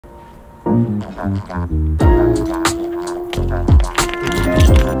What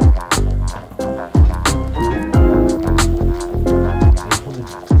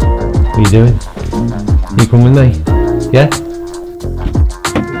are you doing? You come with me? Yeah?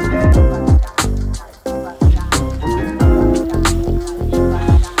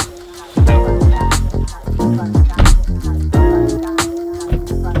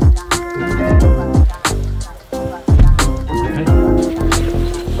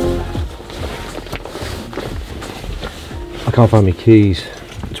 I can't find my keys.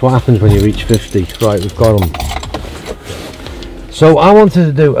 It's what happens when you reach 50. Right, we've got them. So I wanted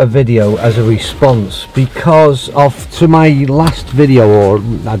to do a video as a response because to my last video, or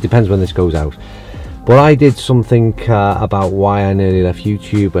that depends when this goes out, but I did something about why I nearly left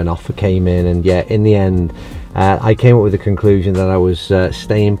YouTube. An offer came in, and yeah, in the end I came up with the conclusion that I was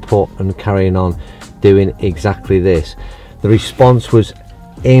staying put and carrying on doing exactly this. The response was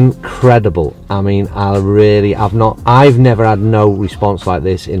incredible. I mean, I've never had no response like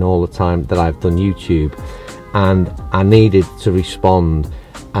this in all the time that I've done YouTube, and I needed to respond,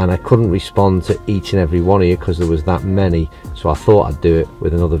 and I couldn't respond to each and every one of you because there was that many, so I thought I'd do it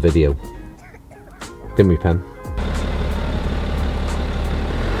with another video. Give me a pen.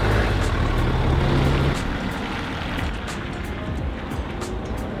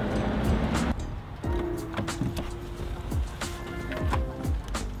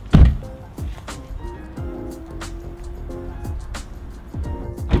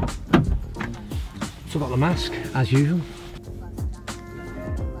 Forgot the mask, as usual.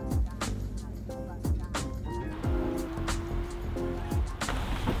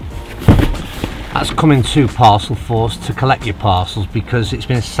 That's coming to Parcel Force to collect your parcels because it's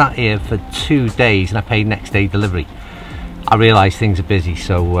been sat here for 2 days and I paid next day delivery. I realise things are busy,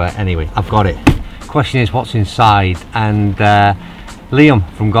 so anyway, I've got it. Question is, what's inside? And Liam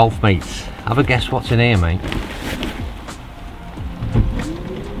from Golf Mates, have a guess what's in here, mate.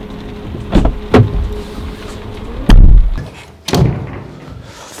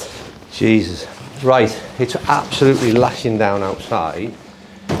 Jesus. Right, it's absolutely lashing down outside,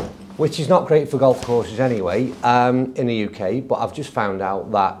 which is not great for golf courses anyway, in the UK, but I've just found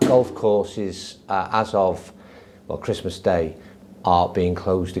out that golf courses, as of, well, Christmas Day, are being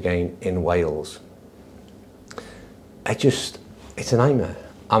closed again in Wales. It's a nightmare.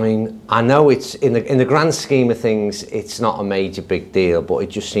 I mean, I know it's, in the grand scheme of things, it's not a major big deal, but it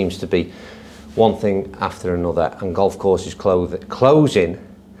just seems to be one thing after another, and golf courses closing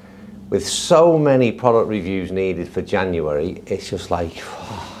with so many product reviews needed for January. It's just like,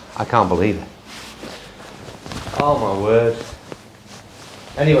 oh, I can't believe it. Oh my word.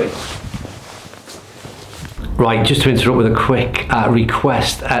 Anyway. Right, just to interrupt with a quick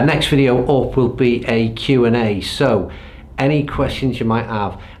request. Next video up will be a Q&A. So any questions you might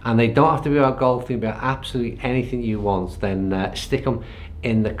have, and they don't have to be about golf, they can be about absolutely anything you want, then stick them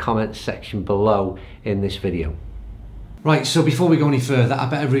in the comments section below in this video. Right, so before we go any further, I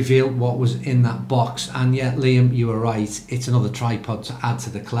better reveal what was in that box. And yeah, Liam, you were right. It's another tripod to add to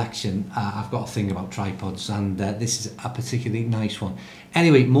the collection. I've got a thing about tripods, and this is a particularly nice one.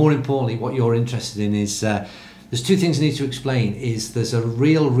 Anyway, more importantly, what you're interested in is, there's two things I need to explain. There's a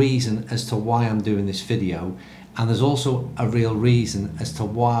real reason as to why I'm doing this video, and there's also a real reason as to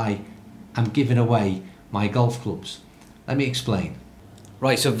why I'm giving away my golf clubs. Let me explain.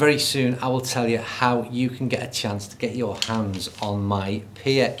 Right, so very soon I will tell you how you can get a chance to get your hands on my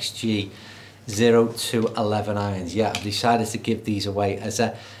PXG 0-11 irons. Yeah, I've decided to give these away as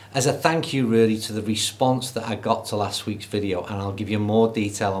a thank you really to the response that I got to last week's video, and I'll give you more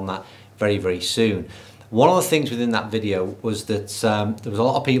detail on that very, very soon. One of the things within that video was that there was a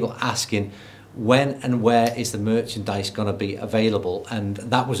lot of people asking when and where is the merchandise going to be available, and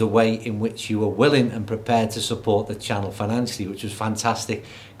that was a way in which you were willing and prepared to support the channel financially, which was fantastic,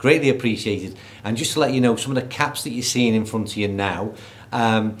 greatly appreciated. And just to let you know, some of the caps that you're seeing in front of you now,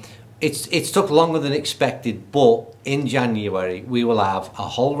 it's took longer than expected, but in January we will have a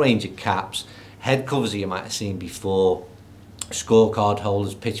whole range of caps, head covers that you might have seen before, scorecard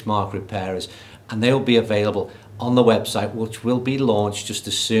holders, pitch mark repairers, and they'll be available on the website, which will be launched just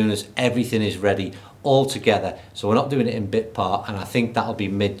as soon as everything is ready all together. So we're not doing it in bit part, and I think that'll be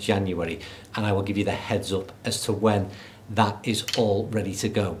mid-January, and I will give you the heads up as to when that is all ready to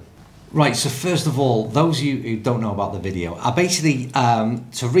go. Right, so first of all, those of you who don't know about the video, I basically,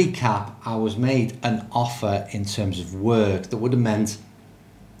 to recap, I was made an offer in terms of work that would have meant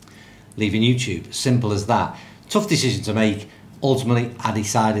leaving YouTube, simple as that. Tough decision to make. Ultimately, I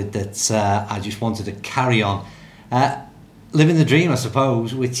decided that I just wanted to carry on living the dream, I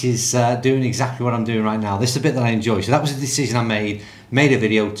suppose, which is doing exactly what I'm doing right now. This is the bit that I enjoy. So that was a decision I made a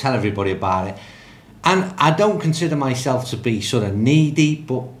video, tell everybody about it. And I don't consider myself to be sort of needy,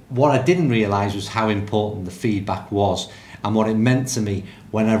 but what I didn't realise was how important the feedback was and what it meant to me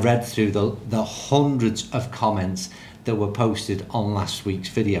when I read through the hundreds of comments that were posted on last week's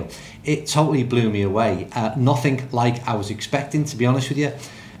video. It totally blew me away. Nothing like I was expecting, to be honest with you.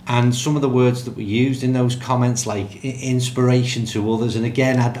 And some of the words that were used in those comments, like inspiration to others, and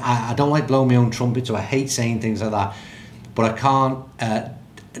again, I don't like blowing my own trumpet, so I hate saying things like that, but I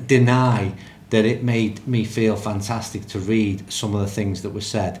can't deny that it made me feel fantastic to read some of the things that were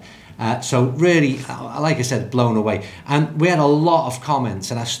said. So really, like I said, blown away. And we had a lot of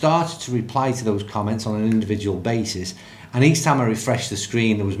comments, and I started to reply to those comments on an individual basis. And each time I refreshed the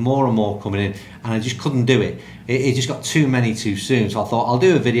screen, there was more and more coming in, and I just couldn't do it. It just got too many too soon. So I thought I'll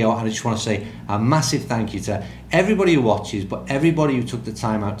do a video, and I just want to say a massive thank you to everybody who watches, but everybody who took the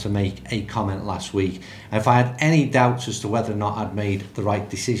time out to make a comment last week. And if I had any doubts as to whether or not I'd made the right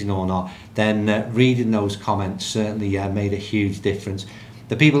decision or not, then reading those comments certainly made a huge difference.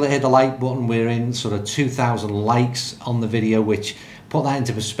 The people that hit the like button, we're in sort of 2,000 likes on the video, which, put that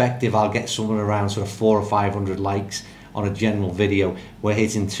into perspective, I'll get somewhere around sort of 400 or 500 likes on a general video. We're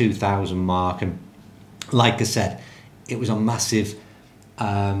hitting 2,000 mark, and like I said, it was a massive,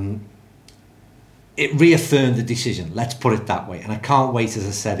 it reaffirmed the decision, let's put it that way. And I can't wait, as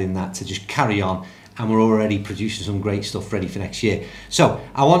I said in that, to just carry on, and we're already producing some great stuff ready for next year. So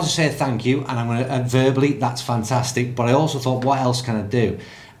I want to say thank you, and I'm going to verbally, that's fantastic, but I also thought, what else can I do?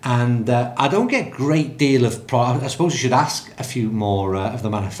 And I don't get a great deal of I suppose I should ask a few more of the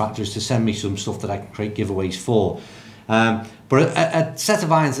manufacturers to send me some stuff that I can create giveaways for. But a set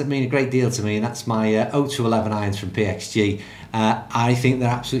of irons that mean a great deal to me, and that's my 0211 irons from PXG. I think they're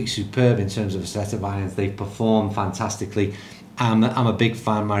absolutely superb in terms of a set of irons. They perform fantastically. I'm a big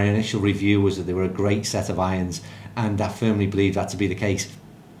fan. My initial review was that they were a great set of irons, and I firmly believe that to be the case.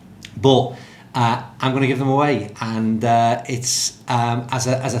 But I'm going to give them away, and it's as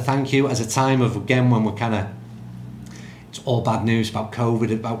a thank you, as a time of, again, when we're kind of, it's all bad news about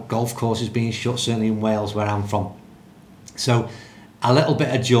COVID, about golf courses being shut, certainly in Wales where I'm from. So a little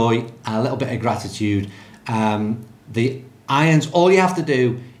bit of joy, a little bit of gratitude. The irons, all you have to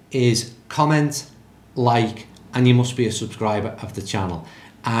do is comment, like, and you must be a subscriber of the channel.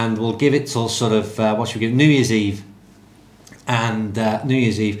 And we'll give it till sort of, what should we give, New Year's Eve. And New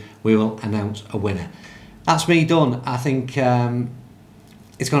Year's Eve, we will announce a winner. That's me done. I think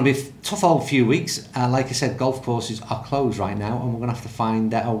it's going to be a tough old few weeks. Like I said, golf courses are closed right now, and we're going to have to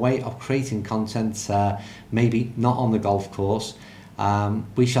find a way of creating content, maybe not on the golf course.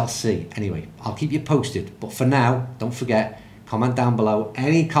 We shall see. Anyway, I'll keep you posted. But for now, don't forget, comment down below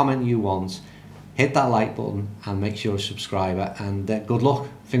any comment you want. Hit that like button and make sure you're a subscriber. And good luck.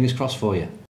 Fingers crossed for you.